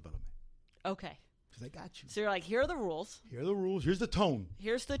player development. Okay. Because I got you. So you're like, here are the rules. Here are the rules. Here's the tone.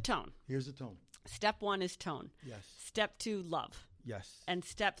 Here's the tone. Here's the tone. Step 1 is tone. Yes. Step 2, love. Yes. And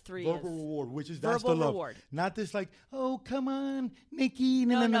step 3 verbal is reward, which is that's verbal the love. reward. Not this like, oh, come on, Nikki.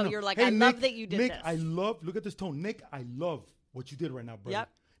 No. You're like, hey, I Nick, love that you did Nick, this. I love, look at this tone. Nick, I love what you did right now, brother. Yep.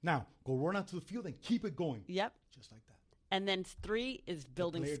 Now, go run out to the field and keep it going. Yep. Just like that. And then 3 is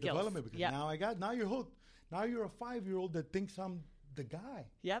building player skills. development, because now you're hooked. Now you're a 5-year-old that thinks I'm the guy.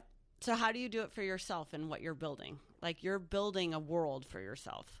 Yep. So how do you do it for yourself and what you're building? Like you're building a world for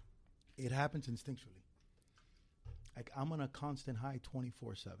yourself. It happens instinctually. Like I'm on a constant high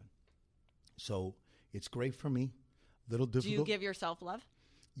 24/7. So it's great for me. Little difficult. Do you give yourself love?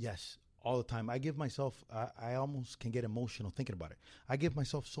 Yes, all the time. I give myself, I almost can get emotional thinking about it. I give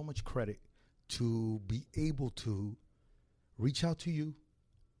myself so much credit to be able to reach out to you.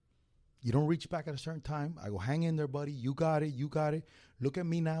 You don't reach back at a certain time. I go, hang in there, buddy. You got it. You got it. Look at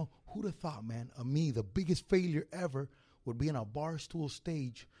me now. Who'd have thought, man, of me, the biggest failure ever would be on a bar stool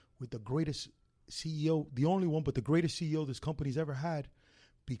stage with the greatest CEO, the only one, but the greatest CEO this company's ever had,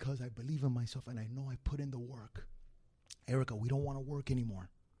 because I believe in myself and I know I put in the work. Erica, we don't want to work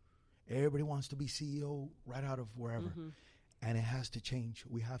anymore. Everybody wants to be CEO right out of wherever. Mm-hmm. And it has to change.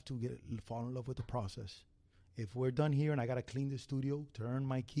 We have to fall in love with the process. If we're done here and I got to clean the studio to earn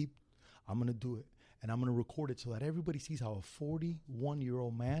my keep, I'm going to do it. And I'm going to record it so that everybody sees how a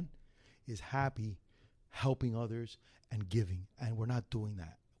 41-year-old man is happy helping others and giving. And we're not doing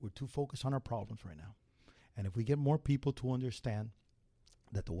that. We're too focused on our problems right now. And if we get more people to understand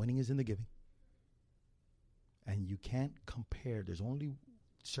that the winning is in the giving, and you can't compare, there's only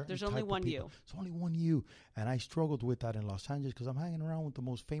certain There's only type of one people. you. It's only one you. And I struggled with that in Los Angeles because I'm hanging around with the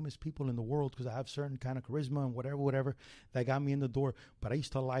most famous people in the world because I have certain kind of charisma and whatever that got me in the door. But I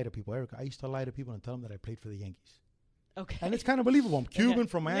used to lie to people. Erica, I used to lie to people and tell them that I played for the Yankees. Okay. And it's kind of believable. I'm Cuban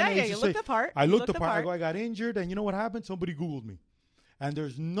from Miami. Yeah, you looked the part. I You looked the the part. I part. go, I got injured. And you know what happened? Somebody Googled me. And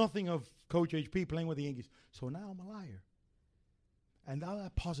there's nothing of Coach HP playing with the Yankees. So now I'm a liar. And now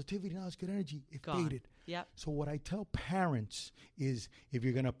that positivity, now it's good energy, it Gone. faded. Yep. So what I tell parents is if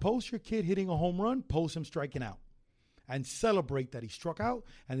you're going to post your kid hitting a home run, post him striking out. And celebrate that he struck out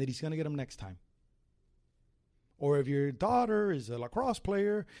and that he's going to get him next time. Or if your daughter is a lacrosse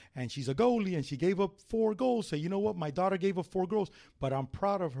player and she's a goalie and she gave up 4 goals, say, you know what, my daughter gave up 4 goals, but I'm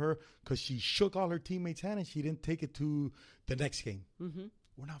proud of her because she shook all her teammates' hand and she didn't take it to the next game. Mm-hmm.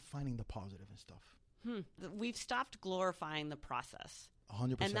 We're not finding the positive and stuff. We've stopped glorifying the process.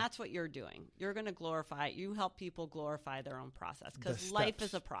 100%. And that's what you're doing. You're going to glorify it. You help people glorify their own process The because life steps.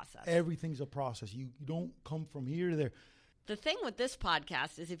 is a process. Everything's a process. You don't come from here to there. The thing with this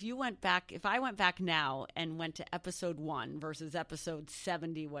podcast is if I went back now and went to episode 1 versus episode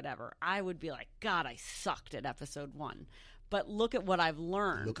 70, whatever, I would be like, God, I sucked at episode 1. But look at what I've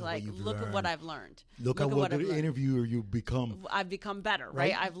learned. Look at what I've learned. Look at what the interviewer you become. I've become better,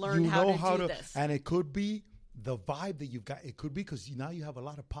 right? I've learned you how know to do this. And it could be the vibe that you've got. It could be because now you have a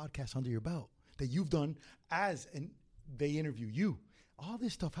lot of podcasts under your belt that you've done and they interview you. All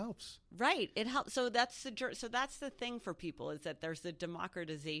this stuff helps. Right. It helps. So that's the thing for people is that there's the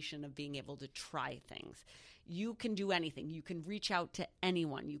democratization of being able to try things. You can do anything. You can reach out to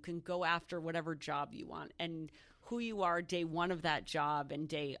anyone. You can go after whatever job you want. And who you are day 1 of that job and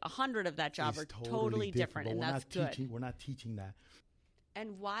day 100 of that job It's are totally different. And that's good. We're not teaching that.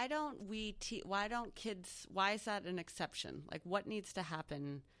 And why don't kids, why is that an exception? Like what needs to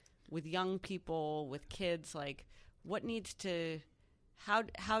happen with young people, with kids? Like what needs to,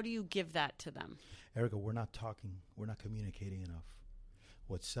 how do you give that to them? Erica, we're not talking. We're not communicating enough.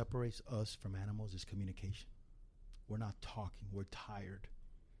 What separates us from animals is communication. We're not talking. We're tired.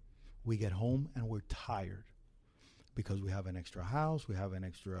 We get home and we're tired. because we have an extra house, we have an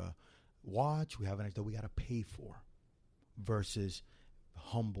extra watch, we got to pay for, versus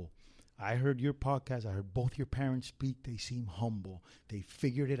humble. I heard your podcast. I heard both your parents speak. They seem humble. They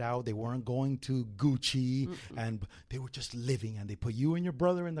figured it out. They weren't going to Gucci, and they were just living. And they put you and your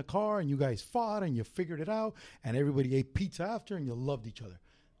brother in the car, and you guys fought, and you figured it out. And everybody ate pizza after, and you loved each other.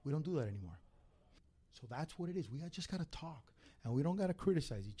 We don't do that anymore. So that's what it is. We just got to talk, and we don't got to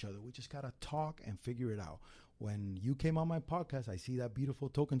criticize each other. We just got to talk and figure it out. When you came on my podcast, I see that beautiful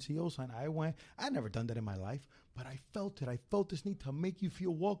Token CEO sign. I never done that in my life, but I felt it. I felt this need to make you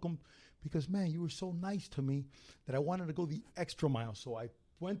feel welcome because, man, you were so nice to me that I wanted to go the extra mile. So I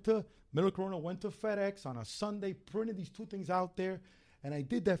went to Middle Corona, went to FedEx on a Sunday, printed these two things out there, and I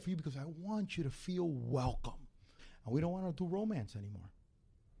did that for you because I want you to feel welcome. And we don't want to do romance anymore.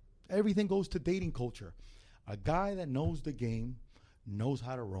 Everything goes to dating culture. A guy that knows the game knows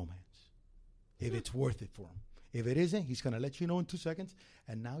how to romance if it's worth it for him. If it isn't, he's going to let you know in 2 seconds,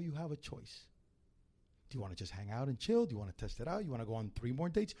 and now you have a choice. Do you want to just hang out and chill? Do you want to test it out? You want to go on 3 more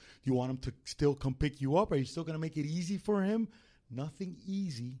dates? Do you want him to still come pick you up? Are you still going to make it easy for him? Nothing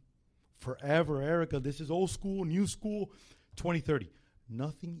easy forever, Erica. This is old school, new school, 2030.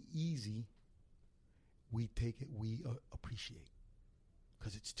 Nothing easy. We take it, we appreciate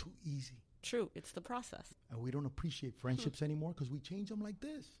because it's too easy. True. It's the process. And we don't appreciate friendships anymore because we change them like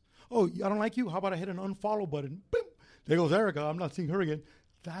this. Oh, I don't like you. How about I hit an unfollow button? Boom. There goes Erica. I'm not seeing her again.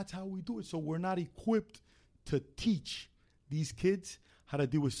 That's how we do it. So we're not equipped to teach these kids how to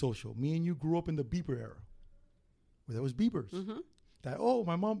deal with social. Me and you grew up in the beeper era where there was beepers. Mm-hmm. That, oh,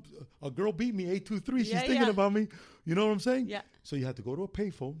 my mom, a girl beat me, 823. She's thinking about me. You know what I'm saying? Yeah. So you had to go to a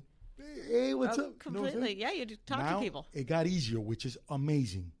payphone. Hey, what's up? Completely. You know you talk to people. It got easier, which is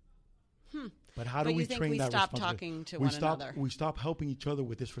amazing. But how do we train that responsibility? Stop talking to one another? We stop helping each other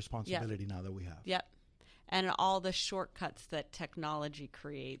with this responsibility now that we have. Yep. And all the shortcuts that technology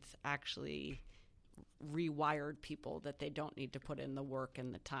creates actually rewired people that they don't need to put in the work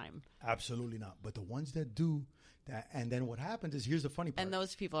and the time. Absolutely not. But the ones that do that, and then what happens is, here's the funny part. And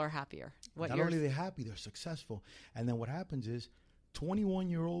those people are happier. Not only are they happy, they're successful. And then what happens is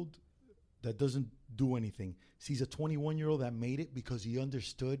 21-year-old that doesn't do anything sees a 21-year-old that made it because he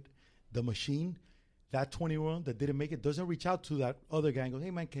understood the machine. That 20-year-old that didn't make it doesn't reach out to that other guy and goes,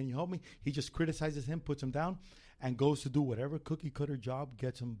 hey, man, can you help me? He just criticizes him, puts him down, and goes to do whatever cookie-cutter job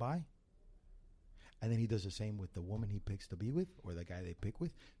gets him by. And then he does the same with the woman he picks to be with or the guy they pick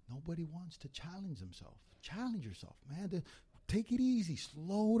with. Nobody wants to challenge himself. Challenge yourself, man. Take it easy.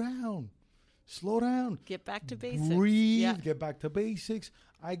 Slow down. Slow down. Get back to basics. Breathe. Yeah. Get back to basics.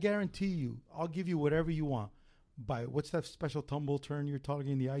 I guarantee you, I'll give you whatever you want. By what's that special tumble turn you're talking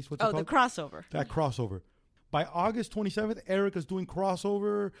in the ice? What's it called? The crossover. That crossover. By August 27th, Erica's doing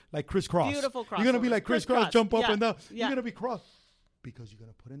crossover like crisscross. Beautiful crossover. You're going to be like crisscross, jump up and down. Yeah. You're going to be cross. Because you're going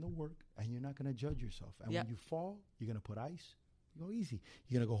to put in the work and you're not going to judge yourself. And when you fall, you're going to put ice. You go easy.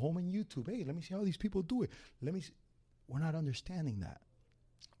 You're going to go home and YouTube. Hey, let me see how these people do it. We're not understanding that.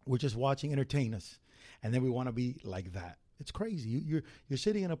 We're just watching entertain us. And then we want to be like that. It's crazy. You're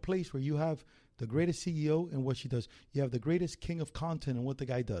sitting in a place where you have the greatest CEO and what she does. You have the greatest king of content and what the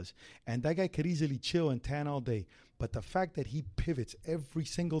guy does. And that guy could easily chill and tan all day. But the fact that he pivots every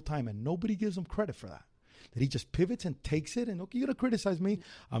single time and nobody gives him credit for that. That he just pivots and takes it and, okay, you're going to criticize me.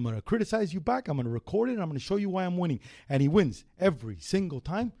 I'm going to criticize you back. I'm going to record it and I'm going to show you why I'm winning. And he wins every single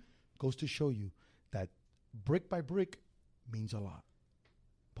time. Goes to show you that brick by brick means a lot.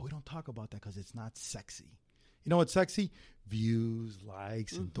 But we don't talk about that because it's not sexy. You know what's sexy? Views,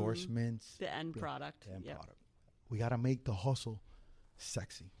 likes, endorsements. The end product. The end product. We got to make the hustle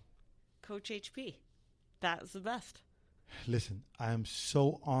sexy. Coach HP. That's the best. Listen, I am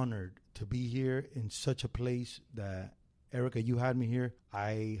so honored to be here in such a place that, Erica, you had me here.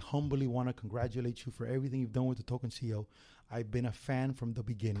 I humbly want to congratulate you for everything you've done with the Token CEO. I've been a fan from the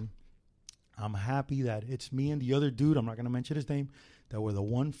beginning. I'm happy that it's me and the other dude, I'm not going to mention his name, that were the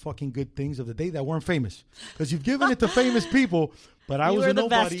one fucking good things of the day that weren't famous. Because you've given it to famous people, but I was a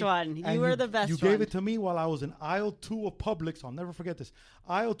nobody. You were the best one. You were the best one. You gave it to me while I was in aisle 2 of Publix. I'll never forget this.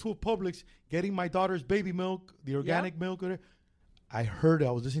 Aisle 2 of Publix, getting my daughter's baby milk, the organic milk. I heard it.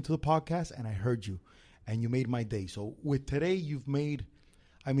 I was listening to the podcast, and I heard you. And you made my day. So with today, you've made,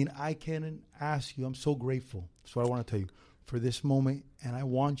 I can't ask you. I'm so grateful. That's what I want to tell you for this moment. And I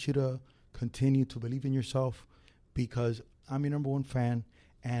want you to continue to believe in yourself because I'm your number one fan,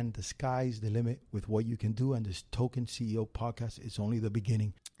 and the sky's the limit with what you can do. And this Token CEO podcast is only the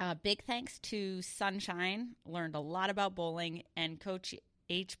beginning. Big thanks to Sunshine. Learned a lot about bowling. And Coach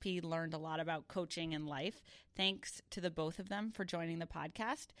HP learned a lot about coaching and life. Thanks to the both of them for joining the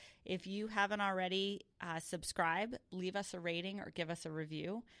podcast. If you haven't already, subscribe, leave us a rating, or give us a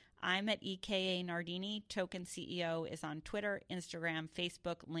review. I'm at EKA Nardini. Token CEO is on Twitter, Instagram,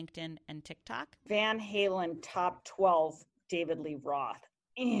 Facebook, LinkedIn, and TikTok. Van Halen top 12, David Lee Roth.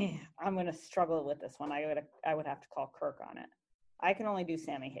 I'm going to struggle with this one. I would have to call Kirk on it. I can only do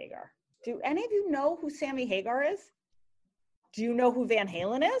Sammy Hagar. Do any of you know who Sammy Hagar is? Do you know who Van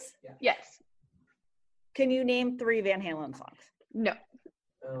Halen is? Yeah. Yes. Can you name 3 Van Halen songs? No.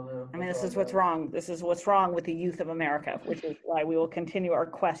 I don't know. I mean, this is what's wrong. This is what's wrong with the youth of America, which is why we will continue our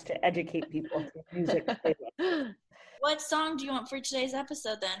quest to educate people through music. What song do you want for today's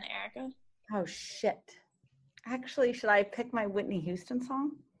episode then, Erica? Oh, shit. Actually, should I pick my Whitney Houston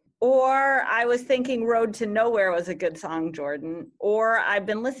song? Or I was thinking Road to Nowhere was a good song, Jordan. Or I've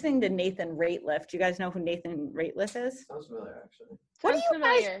been listening to Nathan Rateliff. Do you guys know who Nathan Rateliff is? Sounds familiar, actually. What do Sounds you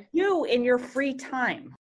guys familiar. do in your free time?